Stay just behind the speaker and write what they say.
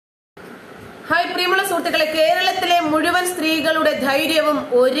Hi പ്രിയമുള്ള സുഹൃത്തുക്കളെ, കേരളത്തിലെ മുഴുവൻ സ്ത്രീകളുടെ ധൈര്യവും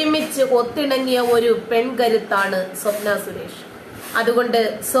ഒരുമിച്ച് ഒത്തിണങ്ങിയ ഒരു പെൺകരുത്താണ് സ്വപ്ന സുരേഷ്. അതുകൊണ്ട്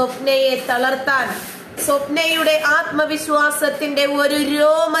സ്വപ്നയെ തളർത്താൻ, സ്വപ്നയുടെ ആത്മവിശ്വാസത്തിന്റെ ഒരു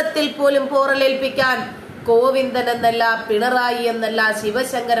രോമത്തിൽ പോലും പോറലേൽപ്പിക്കാൻ ഗോവിന്ദൻ എന്നല്ല, പിണറായി എന്നല്ല,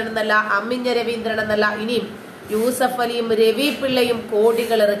 ശിവശങ്കരൻ എന്നല്ല, അമ്മിഞ്ഞ രവീന്ദ്രൻ എന്നല്ല, ഇനിയും യൂസഫ് അലിയും രവി പിള്ളയും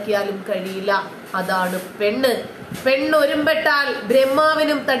കോടികൾ ഇറക്കിയാലും കഴിയില്ല. അതാണ് പെണ്ണ്. പെണ്ണൊരുമ്പെട്ടാൽ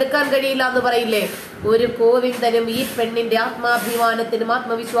ബ്രഹ്മാവിനും തടുക്കാൻ കഴിയില്ല എന്ന് പറയില്ലേ. ഒരു ഗോവിന്ദനും ഈ പെണ്ണിന്റെ ആത്മാഭിമാനത്തിനും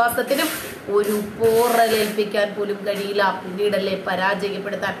ആത്മവിശ്വാസത്തിനും ഒരു പോറലേൽപ്പിക്കാൻ പോലും കഴിയില്ല. പിന്നീടല്ലേ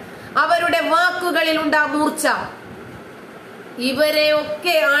പരാജയപ്പെടുത്താൻ. അവരുടെ വാക്കുകളിൽ ഉണ്ടാ മൂർച്ച.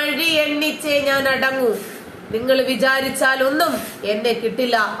 ഇവരെയൊക്കെ എണ്ണിച്ചേ ഞാൻ അടങ്ങൂ. നിങ്ങൾ വിചാരിച്ചാലൊന്നും എന്നെ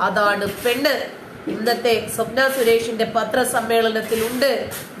കിട്ടില്ല. അതാണ് പെണ്ണ്. ഇന്നത്തെ സ്വപ്ന സുരേഷിന്റെ പത്രസമ്മേളനത്തിലുണ്ട്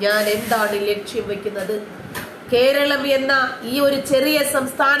ഞാൻ എന്താണ് ലക്ഷ്യം വെക്കുന്നത്. കേരളം എന്ന ഈ ഒരു ചെറിയ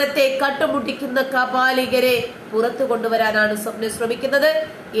സംസ്ഥാനത്തെ കട്ടുമുട്ടിക്കുന്ന കപാലികരെ പുറത്തു കൊണ്ടുവരാനാണ് സ്വപ്ന ശ്രമിക്കുന്നത്.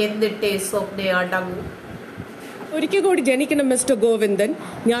 എന്നിട്ടേ സ്വപ്ന അടങ്ങൂ. ഒരിക്കൽ കൂടി ജനിക്കണം മിസ്റ്റർ ഗോവിന്ദൻ,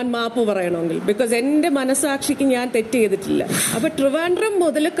 ഞാൻ മാപ്പ് പറയണമെങ്കിൽ. ബിക്കോസ് എന്റെ മനസാക്ഷിക്ക് ഞാൻ തെറ്റ് ചെയ്തിട്ടില്ല. അപ്പൊ ട്രിവാൻഡ്രം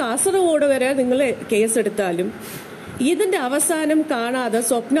മുതൽ കാസർഗോഡ് വരെ നിങ്ങൾ കേസെടുത്താലും ഇതിന്റെ അവസാനം കാണാതെ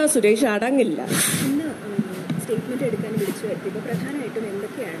സ്വപ്ന സുരേഷ് അടങ്ങില്ല. സ്റ്റേറ്റ്മെന്റ് എടുക്കാൻ വിളിച്ചു വരുത്തിയപ്പോൾ പ്രധാനമായിട്ടും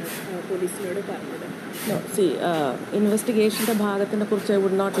എന്തൊക്കെയാണ് പോലീസിനോട് പറഞ്ഞത്? ഇൻവെസ്റ്റിഗേഷന്റെ ഭാഗത്തിനെ കുറിച്ച് I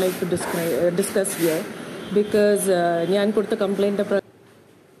would not like to discuss here. Because ഞാൻ കൊടുത്ത കംപ്ലൈന്റ്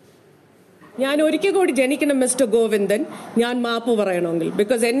ഞാൻ ഒരിക്കൽ കൂടി ജനിക്കണം മിസ്റ്റർ ഗോവിന്ദൻ, ഞാൻ മാപ്പ് പറയണമെങ്കിൽ.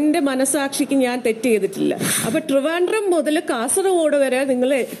 ബിക്കോസ് എന്റെ മനസാക്ഷിക്ക് ഞാൻ തെറ്റ് ചെയ്തിട്ടില്ല. അപ്പൊ ട്രിവാൻഡ്രം മുതൽ കാസർഗോഡ് വരെ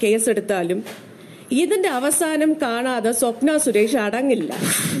നിങ്ങൾ കേസെടുത്താലും ഇതിന്റെ അവസാനം കാണാതെ സ്വപ്ന സുരേഷ് അടങ്ങില്ല.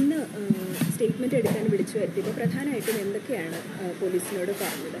 ഇന്ന് സ്റ്റേറ്റ്മെന്റ് എടുക്കാൻ വിളിച്ചു വരുത്തിയപ്പോൾ പ്രധാനമായിട്ടും എന്തൊക്കെയാണ് പോലീസിനോട്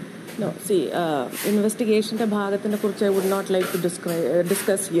പറഞ്ഞത്? ഇൻവെസ്റ്റിഗേഷന്റെ ഭാഗത്തിനെ കുറിച്ച് I would not like to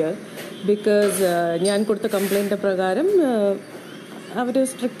discuss here. Because ഞാൻ കൊടുത്ത കംപ്ലൈന്റ് പ്രകാരം അവർ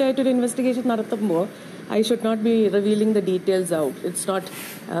സ്ട്രിക്റ്റ് ആയിട്ടൊരു ഇൻവെസ്റ്റിഗേഷൻ നടത്തുമ്പോൾ I should not be revealing the details out. It's not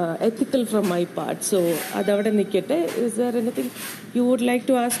ethical from my part. So, adavade nikkette. Is there anything you would like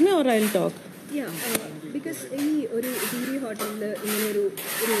to ask me or I'll talk? Yeah, because ഈ ഒരു ജിരി ഹോട്ടലിൽ ഇങ്ങനെ ഒരു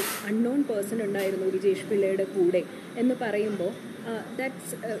unknown person ഉണ്ടായിരുന്നു വിജേഷ് പിള്ളയുടെ കൂടെ എന്ന് പറയുമ്പോൾ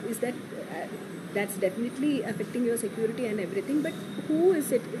that's definitely affecting your security and everything, but who is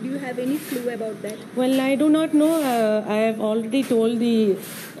it? Do you have any clue about that? Well, I do not know. I have already told the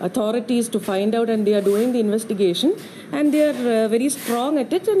authorities to find out, and they are doing the investigation, and they are very strong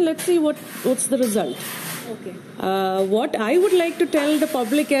at it, and let's see what's the result. Okay. What I would like to tell the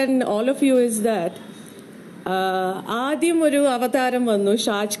public and all of you is that ആദ്യം ഒരു അവതാരം വന്നു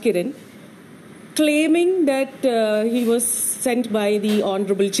Shaj Kiran, claiming that he was sent by the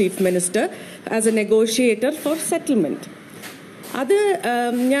Honorable Chief Minister as a negotiator for settlement. അത്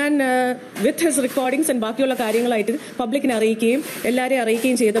ഞാൻ with his recordings and ബാക്കിയുള്ള കാര്യങ്ങളായിട്ട് പബ്ലിക്കിനെ അറിയിക്കുകയും എല്ലാവരെയും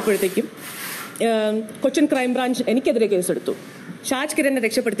അറിയിക്കുകയും ചെയ്തപ്പോഴത്തേക്കും കൊച്ചിൻ ക്രൈംബ്രാഞ്ച് എനിക്കെതിരെ കേസെടുത്തു. ഷാജ് കിരണിനെ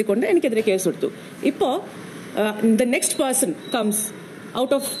രക്ഷപ്പെടുത്തിക്കൊണ്ട് എനിക്കെതിരെ കേസെടുത്തു. ഇപ്പോൾ the next person comes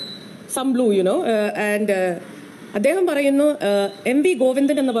out of some blue, you know, and അദ്ദേഹം പറയുന്നു MV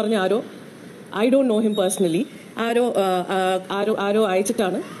ഗോവിന്ദൻ എന്ന് പറഞ്ഞ ആരോ, I don't know him personally, ആരോ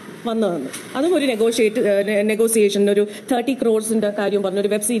അയച്ചിട്ടാണ് വന്നതെന്ന്. അതും ഒരു നെഗോസിയേഷൻ, ഒരു 30 crores കാര്യം പറഞ്ഞു,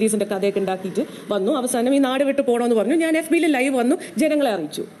 ഒരു വെബ് സീരീസിന്റെ കഥയൊക്കെ ഉണ്ടാക്കിയിട്ട് വന്നു. അവസാനം ഈ നാട് വിട്ട് പോകണമെന്ന് പറഞ്ഞു. ഞാൻ FBയിൽ ലൈവ് വന്നു, ജനങ്ങളെ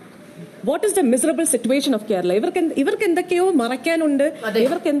അറിയിച്ചു. What is the miserable situation of Kerala? ഇവർക്ക് എന്തൊക്കെയോ മറയ്ക്കാനുണ്ട്,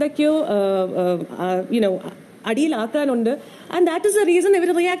 ഇവർക്ക് എന്തൊക്കെയോ you know അടിയിലാക്കാനുണ്ട്. And that is the reason ഇവർ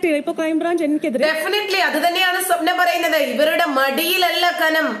റിയാക്ട് ചെയ്യും. ഇപ്പൊ ക്രൈംബ്രാഞ്ച് എനിക്കെതിരെ ഡെഫിനറ്റ്ലി അത് തന്നെയാണ് സ്വപ്ന പറയുന്നത്. ഇവരുടെ മടിയിലല്ല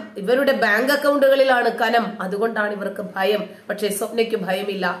കനം, ഇവരുടെ ബാങ്ക് അക്കൗണ്ടുകളിലാണ് കനം. അതുകൊണ്ടാണ് ഇവർക്ക് ഭയം. പക്ഷെ സ്വപ്നയ്ക്ക്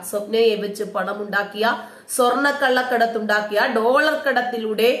ഭയമില്ല. സ്വപ്നയെ വെച്ച് പണമുണ്ടാക്കിയ, സ്വർണ്ണക്കള്ളക്കടത്തുണ്ടാക്കിയ, ഡോളർ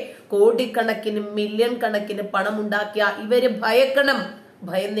കടത്തിലൂടെ കോടിക്കണക്കിന് മില്യൺ കണക്കിന് പണമുണ്ടാക്കിയ ഇവര് ഭയക്കണം.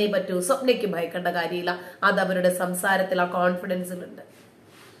 ഭയന്നേ പറ്റൂ. സ്വപ്നയ്ക്ക് ഭയക്കേണ്ട കാര്യമില്ല. അത് അവരുടെ സംസാരത്തിൽ, ആ കോൺഫിഡൻസിലുണ്ട്.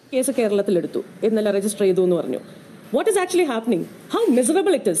 കേസ് കേരളത്തിലെടുത്തു, ഇന്നലെ രജിസ്റ്റർ ചെയ്തു എന്ന് പറഞ്ഞു. What is actually happening? How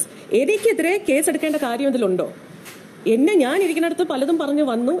miserable it is. എനിക്കെതിരെ കേസ് എടുക്കേണ്ട കാര്യം ഇതിലുണ്ടോ? ഞാൻ ഇരിക്കുന്നിടത്ത് പലതും പറഞ്ഞു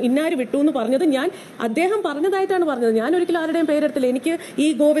വന്നു, ഇന്നാര് വിട്ടു എന്ന് പറഞ്ഞത് അദ്ദേഹം പറഞ്ഞതായിട്ടാണ് പറഞ്ഞത്. ഞാൻ ഒരിക്കലും ആരുടെയും പേരെടുത്തില്ല. എനിക്ക് ഈ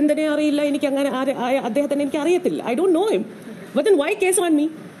ഗോവിന്ദനെ അറിയില്ല, എനിക്ക് അങ്ങനെ അദ്ദേഹത്തിനെ എനിക്ക് അറിയത്തില്ല. I don't know him. But then Y case on me?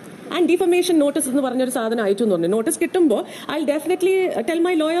 And defamation notice എന്ന് പറഞ്ഞൊരു സാധനം അയച്ചു എന്ന് പറഞ്ഞു. നോട്ടീസ് കിട്ടുമ്പോൾ I will definitely tell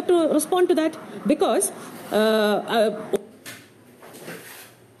my lawyer to respond to that. Because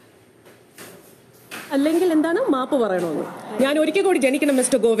അല്ലെങ്കിൽ എന്താണ് മാപ്പ് പറയണമെന്ന്. ഞാൻ ഒരിക്കൽ കൂടി ജനിക്കണം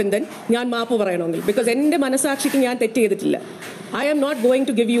മിസ്റ്റർ ഗോവിന്ദൻ, ഞാൻ മാപ്പ് പറയണമെങ്കിൽ. ബിക്കോസ് എന്റെ മനസാക്ഷിക്ക് ഞാൻ തെറ്റ് ചെയ്തിട്ടില്ല. I am not going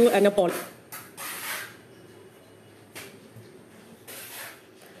to give you an apology.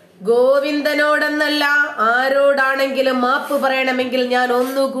 ഗോവിന്ദനോടെന്നല്ല, ആരോടാണെങ്കിലും മാപ്പ് പറയണമെങ്കിൽ ഞാൻ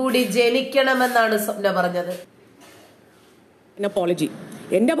ഒന്നുകൂടി ജനിക്കണമെന്നാണ് സ്വപ്ന പറഞ്ഞത്. അപ്പോളജി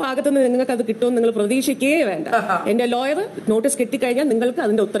എന്റെ ഭാഗത്തുനിന്ന് നിങ്ങൾക്ക് അത് കിട്ടുമെന്ന് നിങ്ങൾ പ്രതീക്ഷിക്കേ വേണ്ട. എന്റെ ലോയർ നോട്ടീസ് കിട്ടിക്കഴിഞ്ഞാൽ നിങ്ങൾക്ക്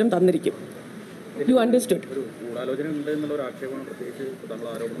അതിന്റെ ഉത്തരം തന്നിരിക്കും. You understood?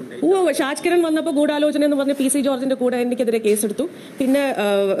 ഷാജ് കിരൺ വന്നപ്പോൾ ഗൂഢാലോചന എന്ന് പറഞ്ഞ് PC ജോർജിന്റെ കൂടെ എനിക്കെതിരെ കേസെടുത്തു. പിന്നെ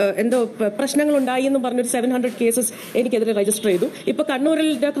എന്തോ പ്രശ്നങ്ങളുണ്ടായി എന്ന് പറഞ്ഞൊരു 700 കേസസ് എനിക്കെതിരെ രജിസ്റ്റർ ചെയ്തു. ഇപ്പൊ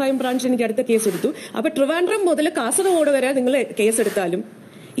കണ്ണൂരിലെ ക്രൈം ബ്രാഞ്ച് എനിക്ക് അടുത്ത കേസെടുത്തു. അപ്പൊ ട്രിവാൻഡ്രം മുതൽ കാസർഗോഡ് വരെ നിങ്ങൾ കേസെടുത്താലും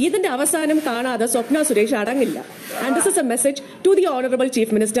ഇതിന്റെ അവസാനം കാണാതെ Swapna Suresh അടങ്ങില്ല. And this is A message to the honourable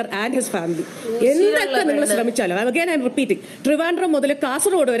chief minister and his family. എന്തൊക്കെ നിങ്ങൾ ശ്രമിച്ചാലും, again I M repeating, Trivandrum മുതൽ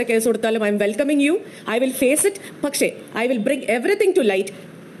കാസർഗോഡ് വരെ കേസ് കൊടുത്താലും I M welcoming U. I will face it. പക്ഷേ I will bring everything to light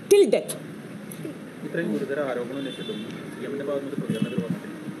till death.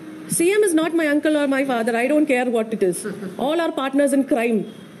 CM is not my uncle or my father. I don't care what it is. All are partners in crime.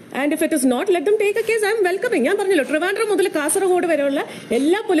 And if it is not, let them take a case. I am welcoming. ഞാൻ പറഞ്ഞല്ലോ, ട്രിവാൻഡ്രം മുതൽ കാസർഗോഡ് വരെയുള്ള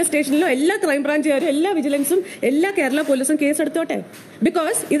എല്ലാ police സ്റ്റേഷനിലും എല്ലാ crime ബ്രാഞ്ചുകാരും എല്ലാ വിജിലൻസും എല്ലാ കേരള പോലീസും കേസ് എടുത്തോട്ടെ.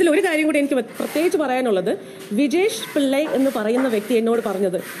 ബിക്കോസ് ഇതിൽ ഒരു കാര്യം കൂടി എനിക്ക് പ്രത്യേകിച്ച് പറയാനുള്ളത്, വിജേഷ് പിള്ളൈ എന്ന് പറയുന്ന വ്യക്തി എന്നോട്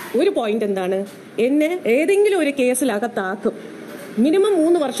പറഞ്ഞത് ഒരു പോയിന്റ് എന്താണ്, എന്നെ ഏതെങ്കിലും ഒരു കേസിൽ അകത്താക്കും, മിനിമം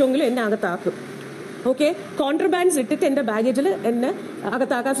 3 വർഷമെങ്കിലും എന്നെ അകത്താക്കും. ഓക്കെ, കോൺട്രബാൻഡ്സ് ഇട്ടിട്ട് എന്റെ ബാഗേജിൽ എന്നെ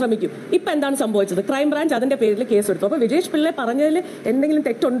അകത്താക്കാൻ ശ്രമിക്കും. ഇപ്പൊ എന്താണ് സംഭവിച്ചത്? ക്രൈം ബ്രാഞ്ച് അതിന്റെ പേരിൽ കേസ് എടുത്തു. അപ്പൊ വിജേഷ് പിള്ളെ പറഞ്ഞതിൽ എന്തെങ്കിലും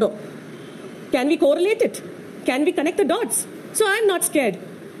തെറ്റുണ്ടോ? Can we correlate it? Can we connect the dots? So I am not scared.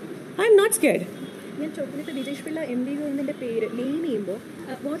 I am not scared. ഞാൻ ചോദിക്കുന്നത്, വിജേഷ് പിള്ള MV ഗോവിന്ദന്റെ പേര് നെയിം ചെയ്യുമ്പോൾ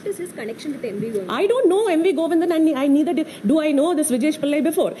what is his connection with MV Govindan? I don't know MV Govindan, and I neither do I know this Vijesh Pillai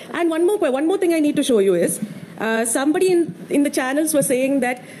before. And one more thing I need to show you is somebody in the channels was saying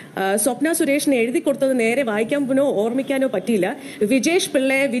that Swapna Sureshne എഴുതി കൊടുത്തത് നേരെ വായിക്കാനോ ഓർമ്മിക്കാനോ പറ്റിയില്ല, വിജേഷ്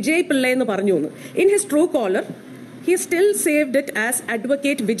വിജയ് പിള്ളൈ എന്ന് പറഞ്ഞു. In his Truecaller he still saved it as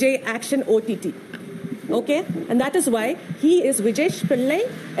Advocate Vijay Action OTT. Okay, and that is why he is Vijesh Pillai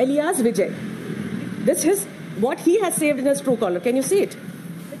alias Vijay. This is what he has saved in his Truecaller. Can you see it?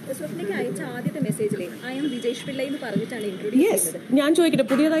 സ്വപ്നയ്ക്ക് അയച്ച ആദ്യത്തെ മെസ്സേജിലെ I M Vijesh Pillai എന്ന് പറഞ്ഞിട്ടാണ് introduce ചെയ്തത്. ഞാൻ ചോദിക്കട്ടെ,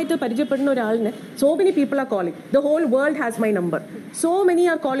 പുതിയതായിട്ട് പരിചയപ്പെടുന്ന ഒരാളിനെ so many people are calling, the whole world has my number, so many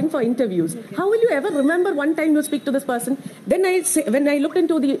are calling for interviews. How will you ever remember one time you speak to this person? Then when I looked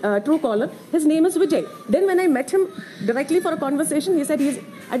into the Truecaller, his name is Vijay. Then when I met him directly for a conversation, he said he is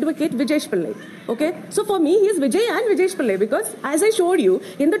Advocate Vijesh Pillai. Okay, so for me he is Vijay and Vijesh Pillai, because as I showed you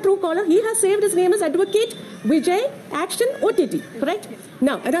in the Truecaller, he has saved his name as Advocate Vijay Action OTT. Correct?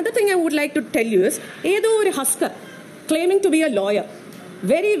 Now another thing I would like to tell you is, ഏതോ ഒരു Haskar claiming to be a lawyer,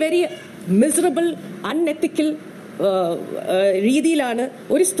 very very miserable, unethical രീതിയിലാണ്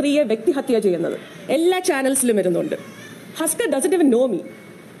ഒരു സ്ത്രീയെ വ്യക്തിഹത്യ ചെയ്യുന്നത്. എല്ലാ ചാനൽസിലും വരുന്നുണ്ട്. Haskar doesn't even know me.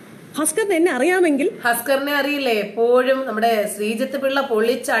 ഹസ്കറിനെ എന്നെ അറിയാമെങ്കിൽ, ഹസ്കറിനെ അറിയില്ലേ? എപ്പോഴും നമ്മുടെ ശ്രീജിത്ത് പിള്ള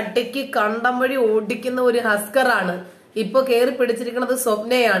പൊളിച്ചടിക്ക് കണ്ടം വഴി ഓടിക്കുന്ന ഒരു ഹസ്കറാണ്. ഇപ്പൊ കേറി പിടിച്ചിരിക്കുന്നത്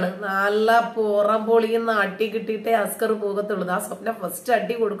സ്വപ്നയാണ്. നല്ല പുറം പൊളിയുന്ന അടി കിട്ടിയിട്ടേ ഹസ്കർ പോകത്തുള്ളൂ. ആ സ്വപ്ന ഫസ്റ്റ്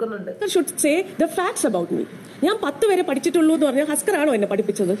അടി കൊടുക്കുന്നുണ്ട്. Should say the facts about me. ഞാൻ 10 വരെ പഠിച്ചിട്ടുള്ളൂ എന്ന് പറഞ്ഞാൽ ഹസ്കറാണോ എന്നെ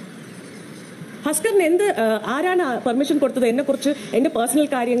പഠിപ്പിച്ചത്? ഹസ്കറിന് ആരാണ് പെർമിഷൻ കൊടുത്തത് എന്നെ കുറിച്ച്, എന്റെ പേഴ്സണൽ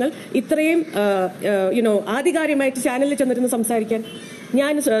കാര്യങ്ങൾ ഇത്രയും ആധികാരികമായിട്ട് ചാനലിൽ ചെന്നിരുന്ന് സംസാരിക്കാൻ?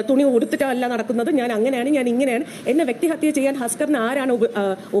 ഞാൻ തുണി ഉടുത്തിട്ടല്ല നടക്കുന്നത്, ഞാൻ അങ്ങനെയാണ്, ഞാൻ ഇങ്ങനെയാണ്. എന്നെ വ്യക്തിഹത്യ ചെയ്യാൻ ഹസ്കറിന് ആരാണ്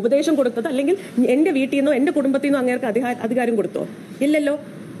ഉപദേശം കൊടുത്തത്? അല്ലെങ്കിൽ എന്റെ വീട്ടിൽ നിന്നോ എന്റെ കുടുംബത്തിൽ നിന്നോ അങ്ങേർക്ക് അധികാരം കൊടുത്തോ? ഇല്ലല്ലോ.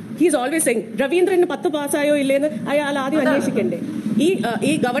 ഹീസ് ഓൾവേസ് സെയിങ് രവീന്ദ്രന് 10 പാസ്സായോ ഇല്ലേന്ന് അയാൾ ആദ്യം അന്വേഷിക്കണ്ടേ?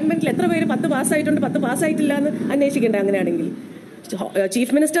 ഈ ഗവൺമെന്റിൽ എത്ര പേര് 10 പാസ്സായിട്ടുണ്ട്, 10 പാസ്സായിട്ടില്ല എന്ന് അന്വേഷിക്കണ്ടേ? അങ്ങനെയാണെങ്കിൽ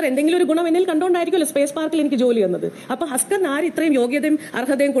ചീഫ് മിനിസ്റ്റർ എന്തെങ്കിലും ഒരു ഗുണം എന്നിൽ കണ്ടോണ്ടായിരിക്കുമല്ലോ സ്പേസ് പാർക്കിൽ എനിക്ക് ജോലി വന്നത്. അപ്പൊ ഹസ്കറിന് ആര് ഇത്രയും യോഗ്യതയും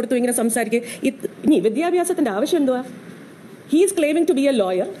അർഹതയും കൊടുത്തു ഇങ്ങനെ സംസാരിക്കുക? ഇനി വിദ്യാഭ്യാസത്തിന്റെ ആവശ്യം എന്തുവാ? He is claiming to B A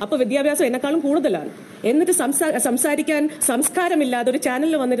lawyer. അപ്പൊ വിദ്യാഭ്യാസം എന്നെക്കാളും കൂടുതലാണ്. എന്നിട്ട് സംസാരിക്കാൻ സംസ്കാരമില്ലാതെ ഒരു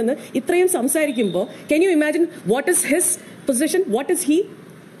ചാനലിൽ വന്നിരുന്ന് ഇത്രയും സംസാരിക്കുമ്പോൾ can you imagine what is his position? What is he?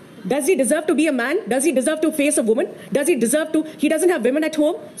 Does he deserve to be a man? Does he deserve to face a woman? Does he deserve to? He doesn't have women at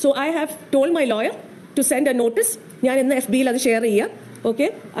home. So I have told my lawyer to send a notice. ഞാൻ ഇന്ന് FBയിൽ അത് share ചെയ്യാം. Okay,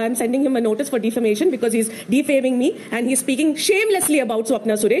 I am sending him a notice for defamation because he's defaming me and he's speaking shamelessly about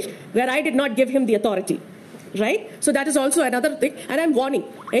Swapna Suresh where I did not give him the authority. Right? So that is also another thing. And I'm warning,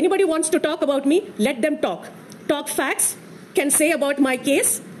 anybody wants to talk about me, let them talk. Talk facts, can say about my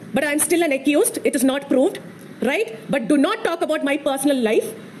case, but I'm still an accused. It is not proved. Right? But do not talk about my personal life.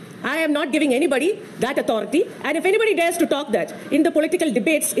 I am not giving anybody that authority. And if anybody dares to talk that in the political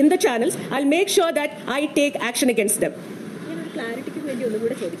debates, in the channels, I'll make sure that I take action against them. ക്ലാരിറ്റിക്ക് വേണ്ടി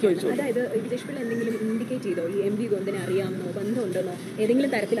ഒന്നുകൂടെ ചോദിക്കും. അതായത് വിജേഷ് പിള്ള എന്തെങ്കിലും indicate ചെയ്തോ ഈ MV ഗോവിന്ദനെ അറിയാമെന്നോ ബന്ധമുണ്ടെന്നോ ഏതെങ്കിലും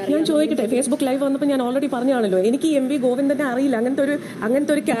തരത്തിൽ? ഞാൻ ചോദിക്കട്ടെ, ഫേസ്ബുക്ക് ലൈവ് വന്നപ്പോൾ ഞാൻ ഓൾറെഡി പറഞ്ഞാണല്ലോ, എനിക്ക് MV ഗോവിന്ദനെ അറിയില്ല.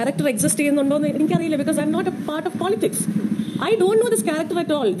 അങ്ങനത്തെ ഒരു ക്യാരക്ടർ എക്സിസ്റ്റ് ചെയ്യുന്നുണ്ടോ എന്ന് എനിക്കറിയില്ല. Because I am not A part of politics. I don't know this character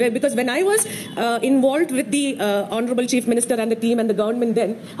at all. Because when I was involved with the Honorable Chief Minister and the team and the government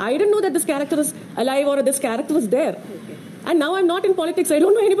then, I didn't know that this character is alive or this character was there. And now I'm not in politics. I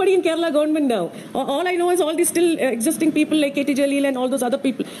don't know anybody in Kerala government now. All I know is all these still existing people like K.T. Jaleel and all those other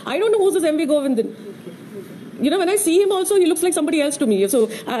people. I don't know who's this M.V. Govindan. You know, when I see him also, he looks like somebody else to me. So,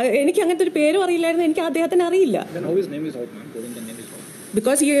 എനിക്ക് അങ്ങനത്തെ ഒരു പേരും അറിയില്ലായിരുന്നു, എനിക്ക് അദ്ദേഹത്തിന് അറിയില്ല. Then how his name is out, man? Govindan name is out.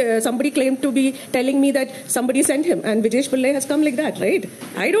 Because somebody claimed to be telling me that somebody sent him, and Vijesh Pillai has come like that, right?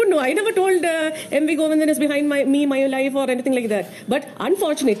 I don't know. I never told M.V. Govindan is behind my life or anything like that. But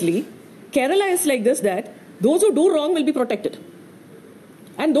unfortunately, Kerala is like this, that those who do wrong will be protected.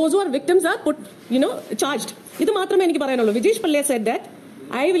 And those who are victims are put, charged. Idu maatrame eniki parayanullu. Vijesh Pillai said that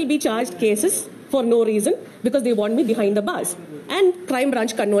I will be charged cases for no reason because they want me behind the bars. And Crime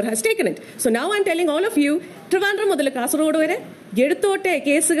Branch Kannur has taken it. So now I'm telling all of you, Trivandrum മുതൽ കാസർഗോഡ് വരെ എടുത്തോട്ടെ,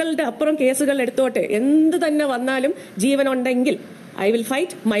 കേസുകളുടെ അപ്പുറം കേസുകൾ എടുത്തോട്ടെ, എന്ത് തന്നെ വന്നാലും ജീവനുണ്ടെങ്കിൽ I will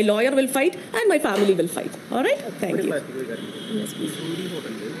fight, my lawyer will fight, and my family will fight. All right? Thank you. Yes, please.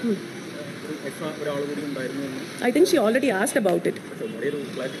 I think she already asked about it.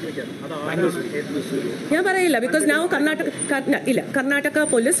 ഞാൻ പറയില്ല, because now Karnataka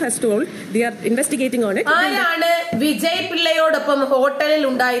police has told they are investigating on it. ആരാണ് വിജയ് പിള്ളയോടൊപ്പം ഹോട്ടലിൽ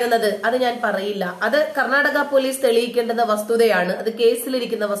ഉണ്ടായിരുന്നത്? അത് ഞാൻ പറയില്ല. അത് Karnataka police തെളിയിക്കേണ്ടുന്ന വസ്തുതയാണ്. അത്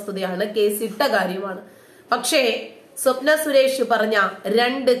കേസിലിരിക്കുന്ന വസ്തുതയാണ്, കേസിട്ട കാര്യമാണ്. പക്ഷേ സ്വപ്ന സുരേഷ് പറഞ്ഞ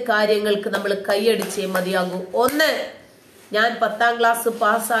 2 കാര്യങ്ങൾക്ക് നമ്മൾ കൈയടിച്ചേ മതിയാകൂ. ഒന്ന്, ഞാൻ 10ാം ക്ലാസ്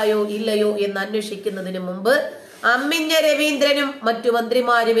പാസ്സായോ ഇല്ലയോ എന്ന് അന്വേഷിക്കുന്നതിന് മുമ്പ് അമ്മിഞ്ഞ രവീന്ദ്രനും മറ്റു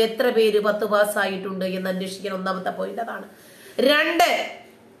മന്ത്രിമാരും എത്ര പേര് 10 പാസ്സായിട്ടുണ്ട് എന്ന് അന്വേഷിക്കാൻ ഒന്നാമത്തെ പോയിന്റ് അതാണ്. 2,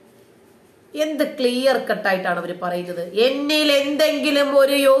 എന്ത് ക്ലിയർ കട്ടായിട്ടാണ് അവർ പറയുന്നത്. എന്നിൽ എന്തെങ്കിലും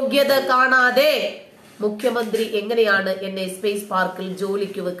ഒരു യോഗ്യത കാണാതെ മുഖ്യമന്ത്രി എങ്ങനെയാണ് എന്നെ സ്പേസ് പാർക്കിൽ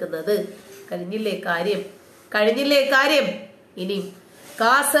ജോലിക്ക് വെക്കുന്നത്? കഴിഞ്ഞില്ലേ കാര്യം? ഇനി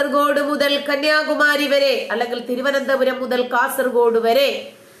കാസർഗോഡ് മുതൽ കന്യാകുമാരി വരെ, അല്ലെങ്കിൽ തിരുവനന്തപുരം മുതൽ കാസർഗോഡ് വരെ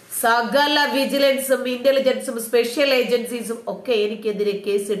സകല വിജിലൻസും ഇന്റലിജൻസും സ്പെഷ്യൽ ഏജൻസീസും ഒക്കെ എനിക്കെതിരെ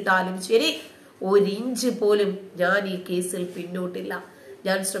കേസിട്ടാലും ശരി, 1 ഇഞ്ച് പോലും ഞാൻ ഈ കേസിൽ പിന്നോട്ടില്ല.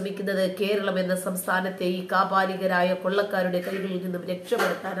 ഞാൻ ശ്രമിക്കുന്നത് കേരളം എന്ന സംസ്ഥാനത്തെ ഈ കാപാലികരായ കൊള്ളക്കാരുടെ കൈകളിൽ നിന്നും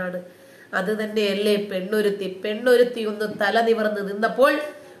രക്ഷപ്പെടുത്താനാണ്. അത് തന്നെയല്ലേ പെണ്ണൊരുത്തി ഒന്ന് തല നിവർന്ന് നിന്നപ്പോൾ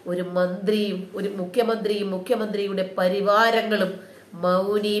ഒരു മന്ത്രിയും ഒരു മുഖ്യമന്ത്രിയുടെ പരിവാരങ്ങളും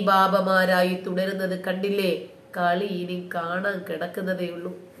മൗനി ബാബമാരായി തുടരുന്നത് കണ്ടില്ലേ? കളി ഇനി കാണാൻ കിടക്കുന്നതേ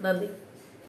ഉള്ളൂ. നന്ദി.